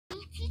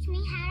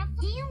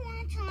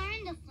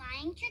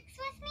flying tricks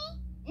with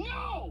me?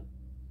 No!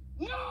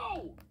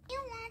 No! Do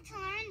you want to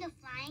learn the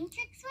flying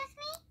tricks with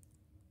me?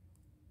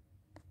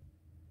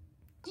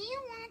 Do you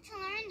want to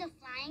learn the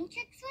flying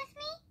tricks with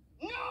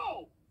me?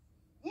 No!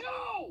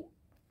 No!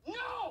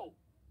 No!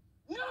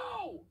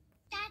 No!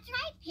 That's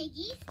right,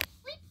 piggies.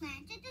 We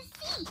planted the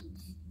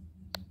seeds.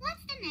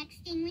 What's the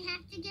next thing we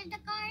have to give the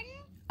garden?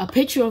 A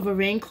picture of a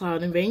rain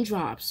cloud and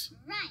raindrops.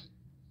 Right.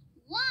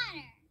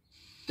 Water.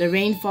 The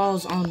rain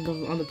falls on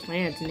the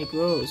plant and it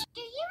grows.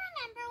 Do you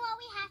remember what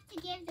we have to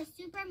give the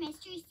super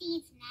mystery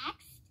seeds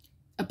next?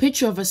 A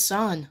picture of a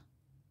sun.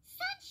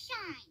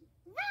 Sunshine.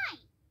 Right.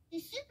 The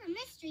super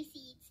mystery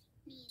seeds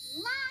need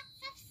lots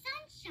of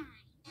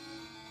sunshine.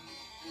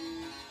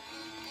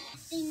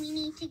 Thing we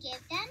need to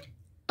give them?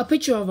 A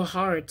picture of a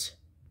heart.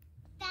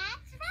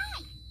 That's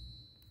right.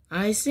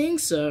 I think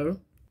so.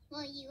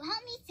 Will you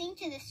help me sing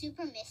to the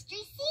super mystery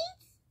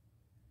seeds?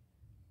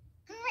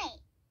 Great.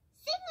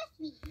 Sing with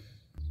me.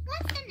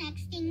 What's the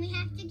next thing we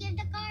have to give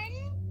the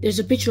garden? There's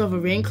a picture of a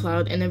rain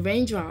cloud and the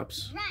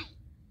raindrops. Right.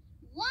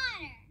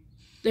 Water.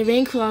 The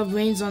rain cloud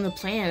rains on the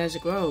plant as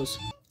it grows.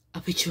 A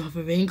picture of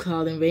a rain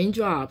cloud and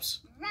raindrops.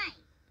 Right.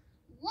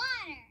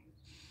 Water.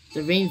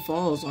 The rain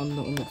falls on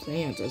the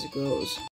plant as it grows.